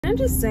I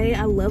just say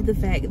I love the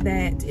fact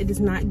that it does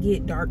not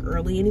get dark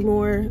early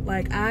anymore?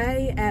 Like,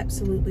 I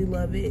absolutely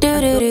love it.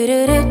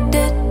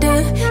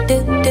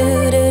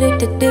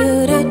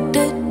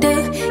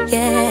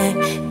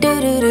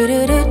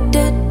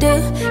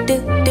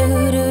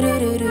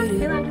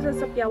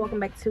 What's up, y'all? Welcome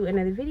back to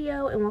another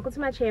video and welcome to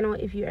my channel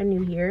if you are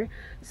new here.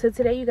 So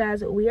today, you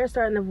guys, we are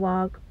starting the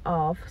vlog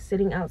off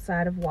sitting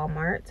outside of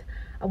Walmart.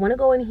 I want to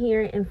go in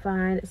here and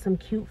find some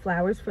cute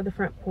flowers for the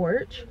front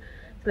porch.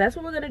 So that's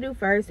what we're going to do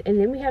first, and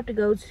then we have to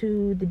go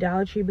to the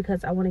Dollar Tree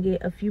because I want to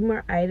get a few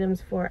more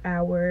items for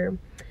our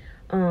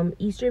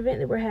Easter event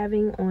that we're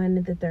having on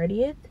the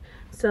 30th.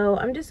 So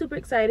I'm just super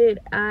excited.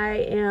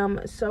 I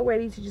am so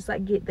ready to just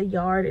like get the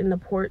yard and the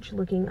porch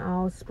looking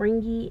all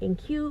springy and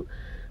cute.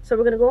 So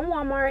we're going to go in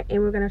Walmart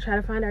and we're going to try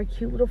to find our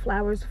cute little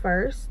flowers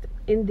first,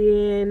 and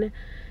then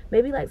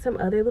maybe like some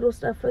other little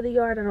stuff for the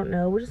yard. I don't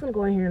know. We're just gonna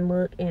go in here and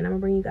look, and I'm gonna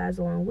bring you guys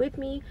along with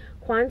me.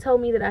 Quan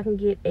told me that I can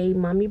get a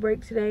mommy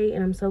break today,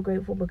 and I'm so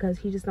grateful because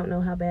he just don't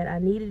know how bad I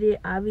needed it.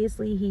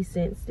 Obviously he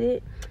sensed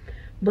it.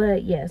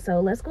 But yeah,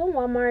 so let's go in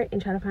Walmart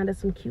and try to find us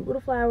some cute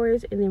little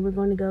flowers, and then we're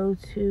going to go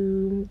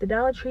to the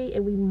Dollar Tree,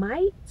 and we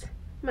might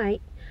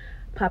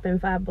pop in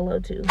Five Below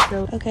too.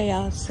 So okay,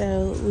 y'all,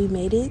 so we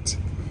made it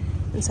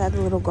inside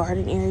the little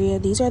garden area.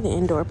 These are the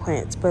indoor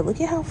plants, but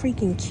look at how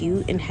freaking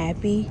cute and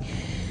happy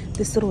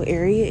this little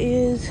area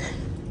is.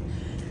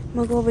 I'm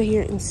gonna go over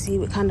here and see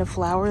what kind of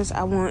flowers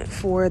I want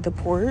for the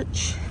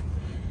porch,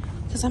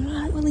 because I'm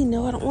not really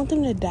know. I don't want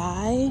them to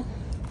die.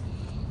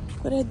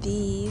 What are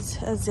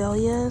these?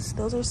 Azaleas.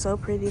 Those are so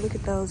pretty. Look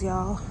at those,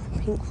 y'all.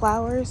 Pink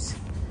flowers.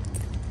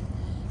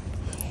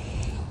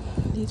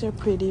 These are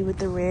pretty with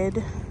the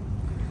red.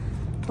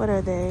 What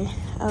are they?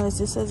 Oh, is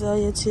this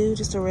azalea too?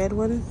 Just a red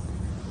one?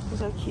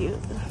 Those are cute.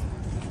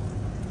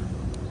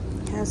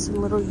 Has some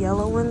little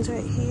yellow ones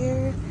right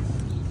here.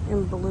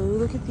 And blue.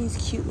 Look at these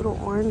cute little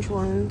orange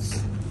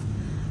ones.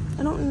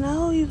 I don't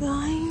know, you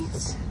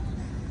guys.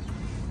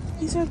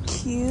 These are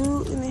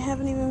cute and they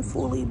haven't even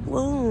fully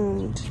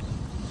bloomed.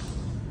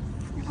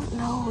 I don't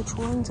know which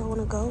ones I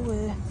want to go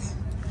with.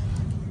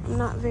 I'm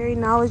not very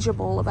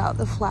knowledgeable about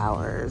the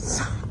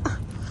flowers.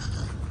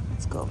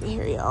 Let's go over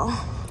here, y'all.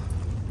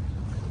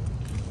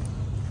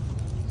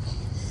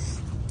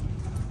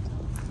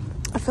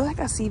 I feel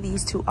like I see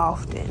these too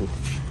often,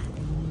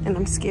 and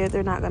I'm scared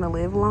they're not gonna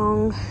live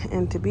long,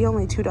 and to be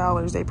only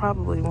 $2 they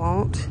probably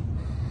won't,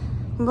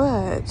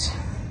 but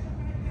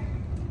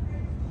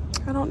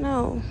I don't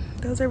know.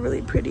 Those are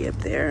really pretty up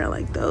there. I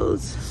like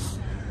those.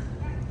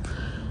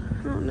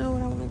 I don't know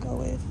what I want to go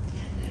with.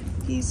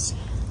 These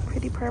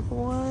pretty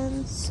purple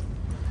ones,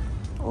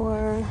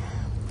 or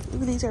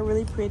ooh, these are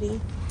really pretty.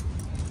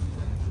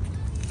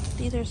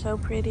 These are so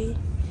pretty.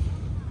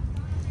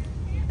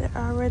 They're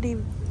already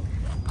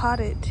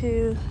potted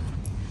too.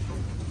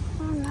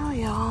 I don't know,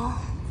 y'all.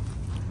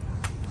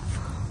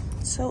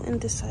 So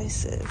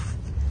indecisive.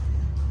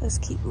 Let's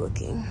keep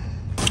looking.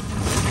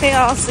 Okay,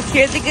 y'all,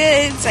 secured the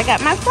goods. I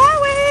got my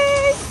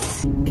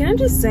flowers. Can I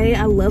just say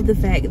I love the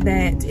fact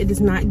that it does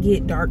not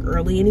get dark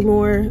early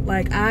anymore?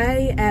 Like,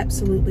 I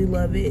absolutely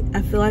love it.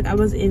 I feel like I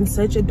was in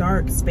such a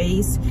dark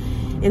space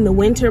in the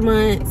winter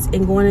months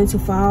and going into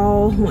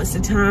fall once the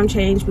time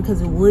changed,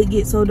 because it would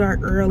get so dark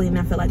early and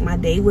I felt like my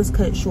day was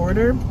cut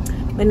shorter.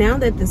 But now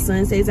that the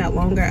sun stays out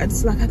longer, I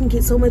just like I can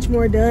get so much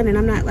more done, and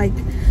I'm not like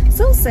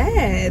so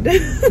sad.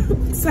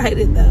 I'm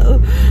excited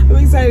though. I'm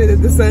excited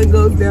that the sun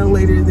goes down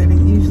later than it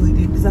usually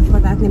do, because I feel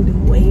like I can do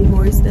way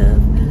more stuff.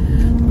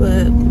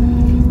 But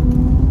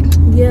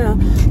yeah, I'm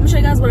gonna show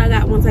you guys what I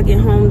got once I get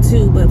home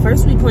too. But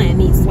first we plant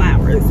these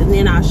flowers, and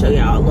then I'll show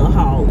y'all a little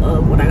haul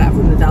of what I got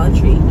from the Dollar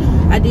Tree.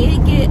 I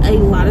did get a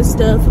lot of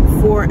stuff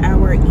for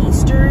our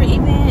Easter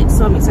event,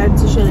 so I'm excited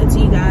to show that to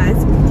you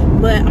guys.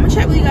 But I'm gonna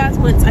chat with you guys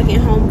once I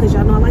get home, because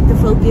y'all know I like to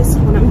focus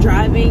when I'm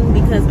driving,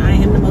 because I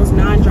am the most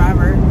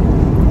non-driver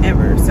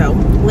ever. So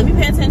let me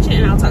pay attention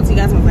and I'll talk to you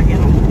guys once I get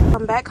home.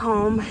 I'm back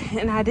home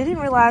and I didn't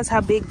realize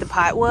how big the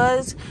pot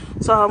was,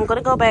 so I'm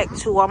gonna go back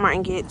to Walmart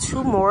and get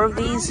 2 more of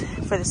these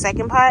for the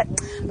second pot.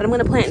 But I'm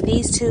gonna plant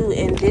these 2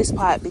 in this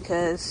pot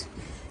because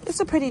it's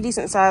a pretty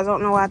decent size. I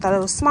don't know why I thought it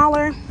was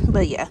smaller,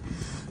 but yeah.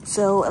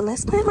 So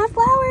let's plant my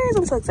flowers.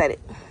 I'm so excited.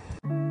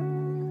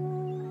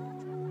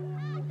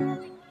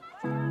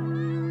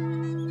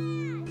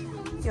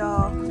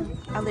 Y'all,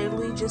 I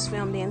literally just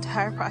filmed the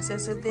entire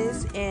process of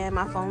this and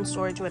my phone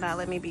storage would not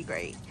let me be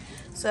great.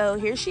 So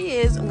here she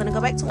is. I'm gonna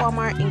go back to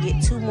Walmart and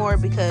get 2 more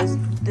because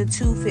the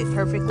 2 fit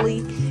perfectly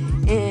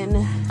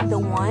in the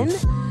 1.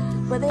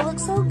 But they look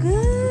so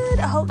good.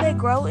 I hope they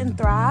grow and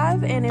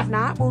thrive, and if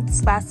not, we'll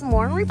buy some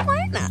more and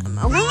replant them,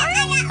 okay?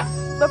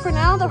 But for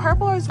now, the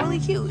purple is really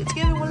cute. It's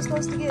giving what it's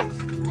supposed to give.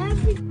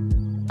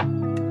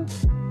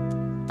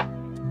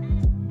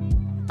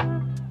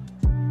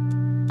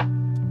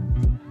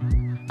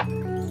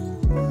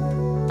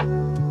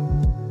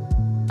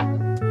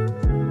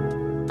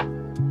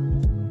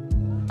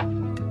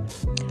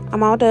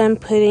 I'm all done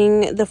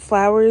putting the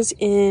flowers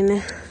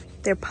in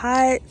They're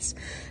pots.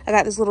 I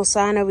got this little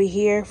sign over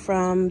here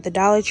from the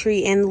Dollar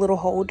Tree and the little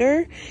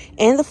holder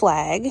and the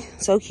flag.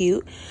 So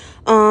cute.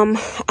 I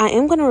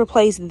am going to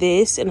replace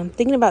this, and I'm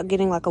thinking about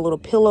getting like a little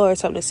pillow or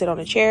something to sit on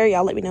a chair.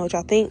 Y'all let me know what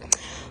y'all think.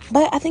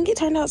 But I think it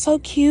turned out so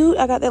cute.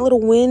 I got that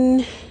little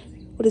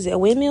what is it, a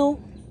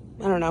windmill?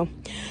 I don't know.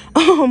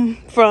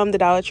 From the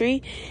Dollar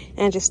Tree,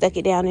 and I just stuck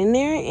it down in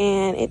there,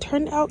 and it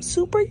turned out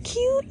super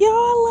cute, y'all.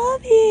 I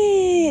love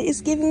it.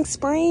 It's giving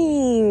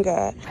spring.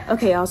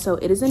 Okay, also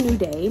it is a new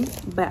day,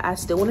 but I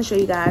still want to show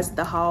you guys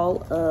the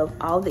haul of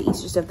all the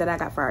Easter stuff that I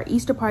got for our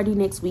Easter party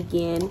next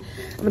weekend.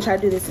 I'm gonna try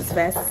to do this as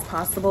fast as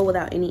possible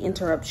without any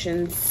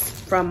interruptions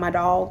from my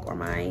dog or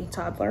my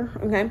toddler.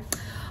 Okay.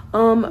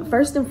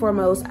 First and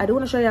foremost, I do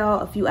want to show y'all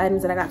a few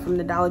items that I got from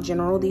the Dollar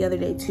General the other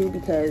day too,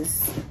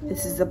 because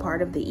this is a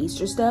part of the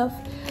Easter stuff.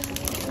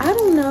 I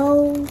don't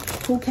know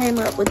who came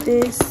up with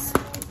this,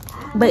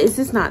 but it's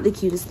just not the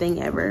cutest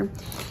thing ever.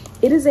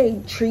 It is a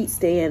treat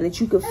stand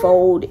that you could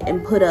fold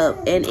and put up,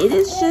 and it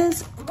is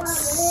just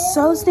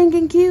so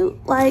stinking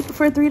cute. Like,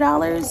 for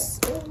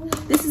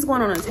 $3, this is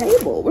going on a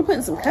table. We're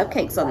putting some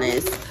cupcakes on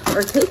this,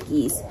 or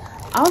cookies.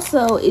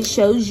 Also, it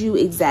shows you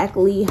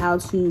exactly how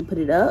to put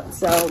it up.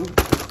 So,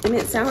 and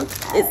it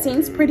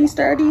seems pretty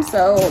sturdy,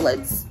 so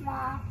let's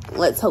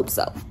hope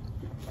so.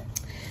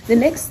 The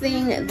next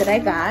thing that I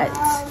got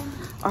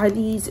are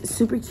these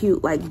super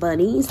cute like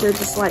bunnies. They're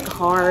just like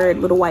hard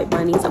little white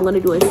bunnies. I'm gonna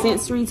do a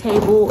sensory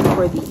table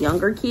for the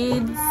younger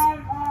kids.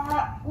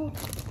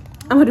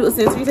 And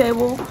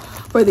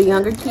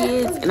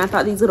I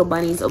thought these little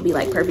bunnies will be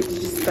like perfect to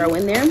just throw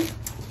in there.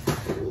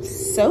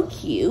 So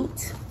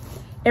cute.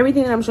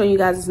 Everything that I'm showing you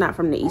guys is not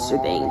from the Easter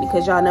thing,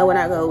 because y'all know when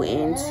I go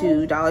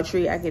into Dollar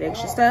Tree, I get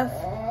extra stuff.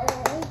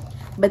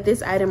 But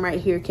this item right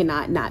here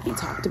cannot not be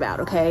talked about,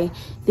 okay?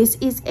 This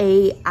is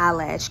a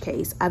eyelash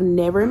case. I've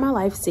never in my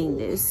life seen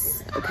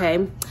this,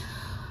 okay?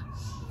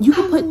 You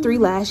can put 3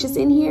 lashes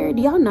in here.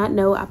 Do y'all not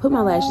know? I put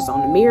my lashes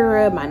on the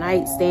mirror, my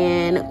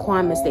nightstand.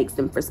 Quan mistakes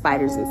them for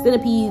spiders and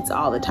centipedes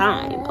all the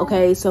time,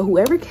 okay? So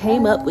whoever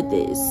came up with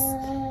this,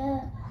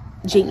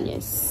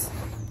 genius.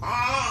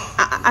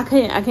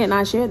 I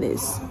cannot share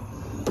this.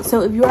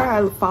 So if you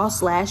are a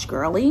false lash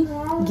girly,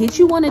 get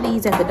you one of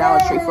these at the Dollar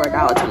Tree for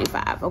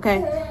 $1.25,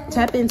 okay?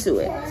 Tap into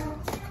it.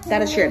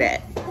 Gotta share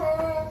that.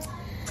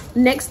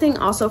 Next thing,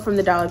 also from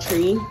the Dollar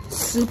Tree,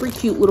 super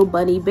cute little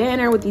bunny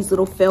banner with these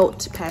little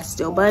felt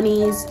pastel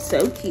bunnies.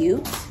 So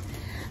cute.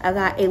 I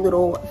got a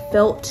little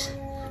felt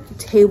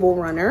table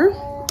runner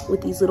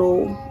with these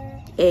little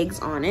eggs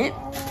on it.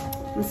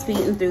 I'm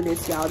speeding through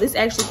this, y'all. This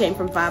actually came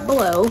from Five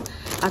Below.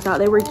 I thought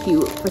they were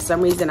cute. For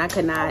some reason, I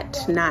could not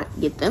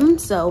get them.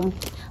 So,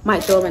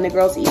 might throw them in the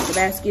girls' Easter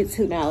baskets.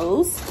 Who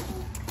knows?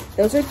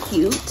 Those are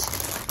cute.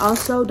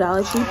 Also,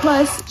 Dollar Tree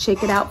Plus.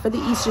 Check it out for the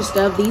Easter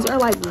stuff. These are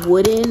like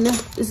wooden.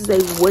 This is a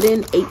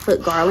wooden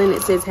 8-foot garland.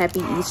 It says Happy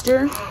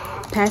Easter.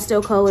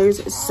 Pastel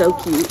colors. So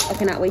cute. I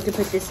cannot wait to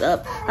put this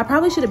up. I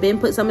probably should have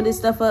put some of this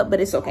stuff up, but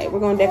it's okay. We're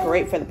going to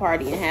decorate for the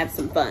party and have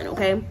some fun,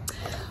 okay?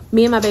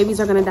 Me and my babies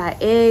are gonna dye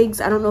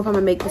eggs. I don't know if I'm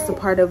gonna make this a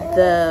part of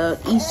the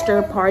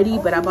Easter party,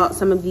 but I bought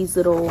some of these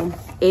little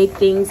egg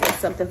things. It's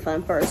something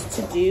fun for us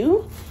to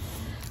do.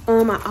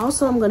 I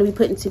also am gonna be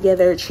putting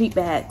together treat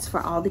bags for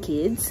all the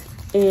kids.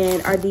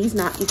 And are these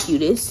not the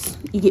cutest?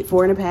 You get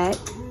 4 in a pack.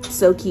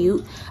 So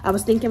cute. I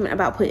was thinking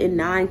about putting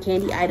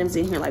non-candy items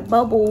in here, like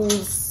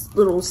bubbles,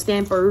 little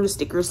stampers,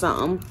 stickers,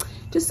 something.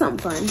 Just something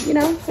fun, you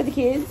know, for the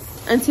kids.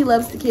 Auntie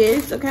loves the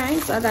kids, okay?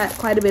 So I got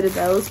quite a bit of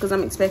those because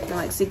I'm expecting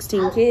like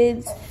 16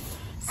 kids.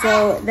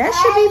 So that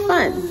should be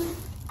fun.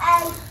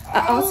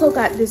 I also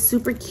got this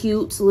super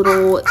cute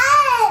little,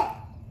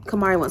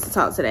 Kamari wants to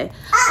talk today,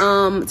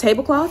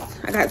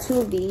 tablecloth. I got 2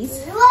 of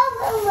these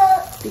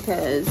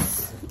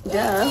because,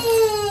 duh,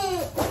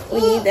 we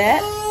need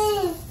that.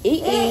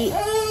 Eat.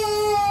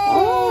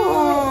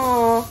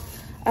 Oh,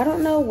 I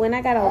don't know when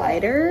I got a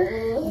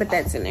lighter, but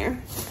that's in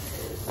there.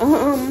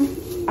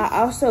 I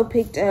also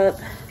picked up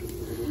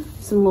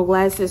some little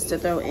glasses to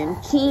throw in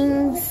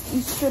King's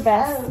Easter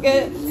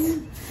basket.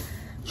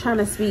 Trying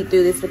to speed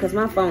through this because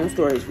my phone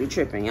storage be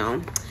tripping,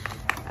 y'all.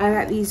 I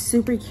got these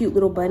super cute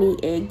little bunny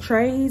egg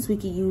trays. We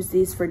can use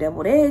this for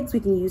deviled eggs. We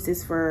can use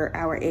this for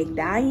our egg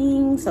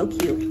dyeing. So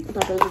cute. I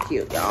thought those were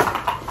cute, y'all.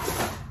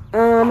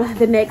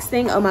 The next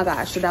thing, oh my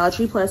gosh, the Dollar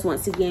Tree Plus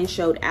once again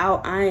showed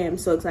out. I am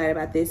so excited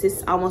about this.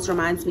 This almost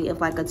reminds me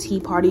of like a tea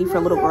party for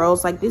little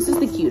girls. Like, this is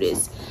the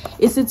cutest.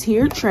 It's a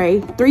tiered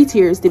tray, 3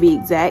 tiers to be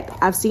exact.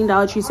 I've seen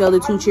Dollar Tree sell the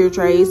 2-tier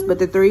trays, but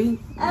the 3,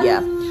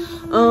 yeah.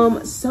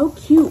 So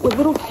cute with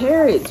little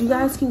carrots. You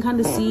guys can kind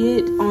of see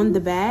it on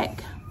the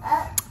back.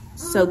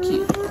 So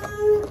cute.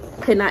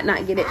 Could not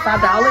get it.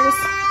 $5.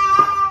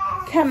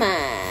 Come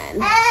on.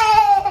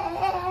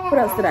 What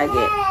else did I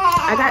get?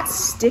 I got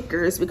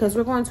stickers because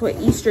we're going to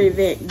an Easter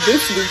event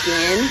this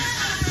weekend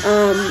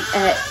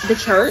at the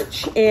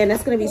church, and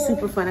that's gonna be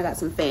super fun. I got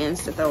some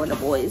fans to throw in the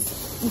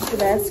boys' Easter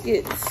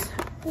baskets.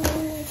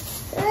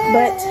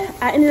 But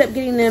I ended up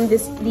getting them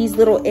these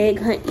little egg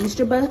hunt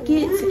Easter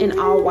buckets in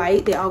all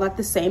white. They all got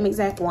the same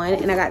exact one,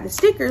 and I got the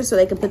stickers so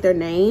they can put their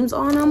names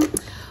on them.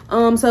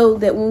 so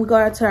that when we go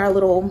out to our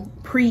little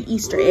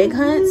pre-Easter egg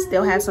hunts,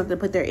 they'll have something to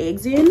put their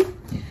eggs in.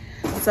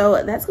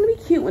 So that's gonna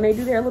be cute when they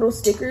do their little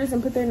stickers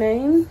and put their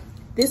name.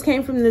 This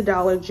came from the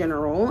Dollar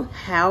General.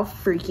 How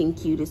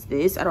freaking cute is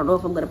this? I don't know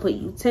if I'm gonna put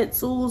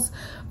utensils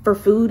for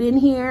food in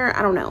here.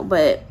 I don't know,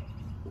 but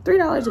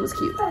 $3, it was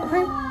cute,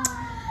 okay?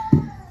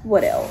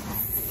 What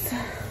else?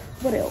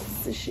 What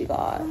else has she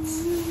got?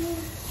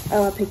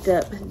 Oh, I picked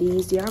up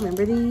these. Do y'all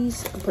remember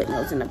these? I'm putting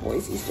those in the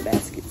boys' Easter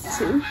baskets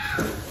too.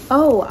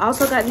 Oh, I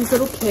also got these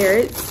little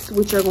carrots,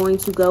 which are going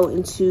to go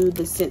into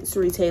the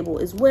sensory table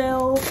as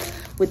well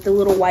with the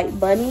little white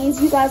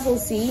bunnies. You guys will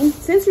see.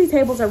 Sensory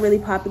tables are really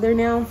popular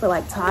now for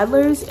like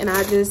toddlers, and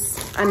I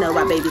know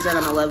my babies are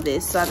gonna love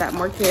this. So I got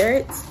more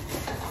carrots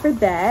for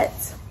that.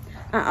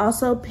 I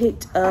also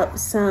picked up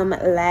some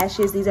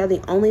lashes. These are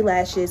the only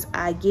lashes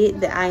I get,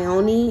 the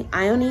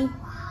Ioni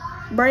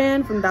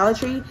brand from Dollar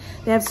Tree.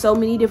 They have so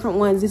many different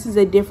ones. This is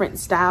a different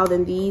style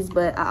than these,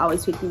 but I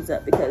always pick these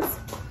up because,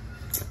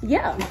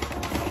 yeah.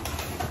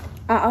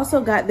 I also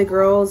got the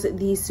girls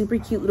these super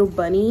cute little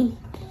bunny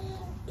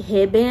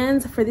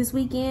headbands for this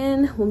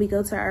weekend when we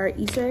go to our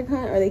Easter egg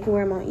hunt, or they can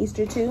wear them on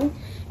Easter too.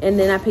 And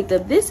then I picked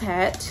up this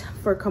hat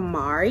for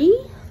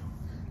Kamari.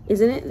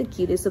 Isn't it the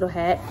cutest little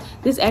hat?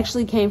 This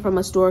actually came from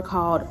a store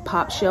called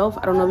Pop Shelf.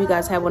 I don't know if you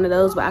guys have one of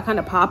those, but I kind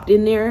of popped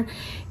in there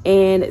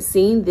and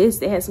seen this.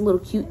 They had some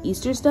little cute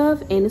Easter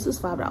stuff, and this was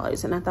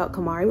 $5. And I thought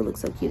Kamari would look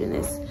so cute in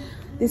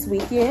this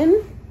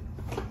weekend.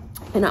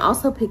 And I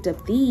also picked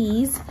up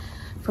these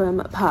from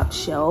Pop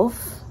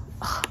Shelf.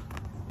 Oh,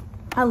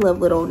 I love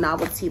little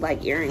novelty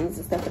like earrings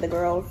and stuff for the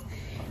girls.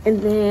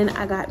 And then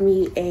I got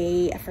me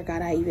I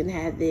forgot I even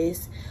had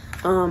this.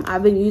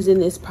 I've been using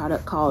this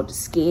product called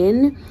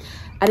Skin.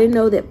 I didn't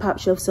know that Pop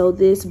Shelf sold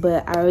this,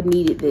 but I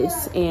needed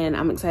this, and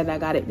I'm excited I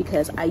got it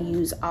because I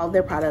use all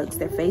their products,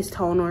 their face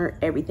toner,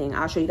 everything.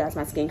 I'll show you guys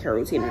my skincare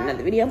routine in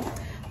another video,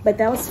 but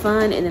that was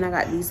fun. And then I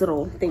got these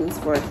little things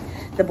for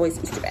the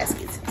boys' Easter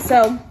baskets.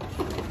 So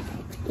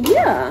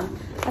yeah,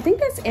 I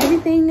think that's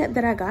everything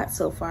that I got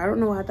so far. I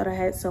don't know why I thought I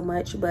had so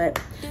much, but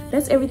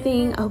that's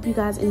everything. I hope you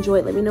guys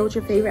enjoyed. Let me know what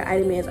your favorite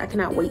item is. I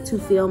cannot wait to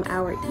film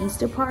our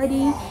Easter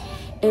party.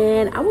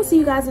 And I will see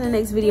you guys in the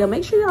next video.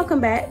 Make sure y'all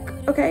come back,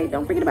 okay?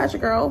 Don't forget about your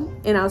girl.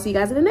 And I'll see you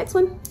guys in the next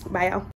one. Bye, y'all.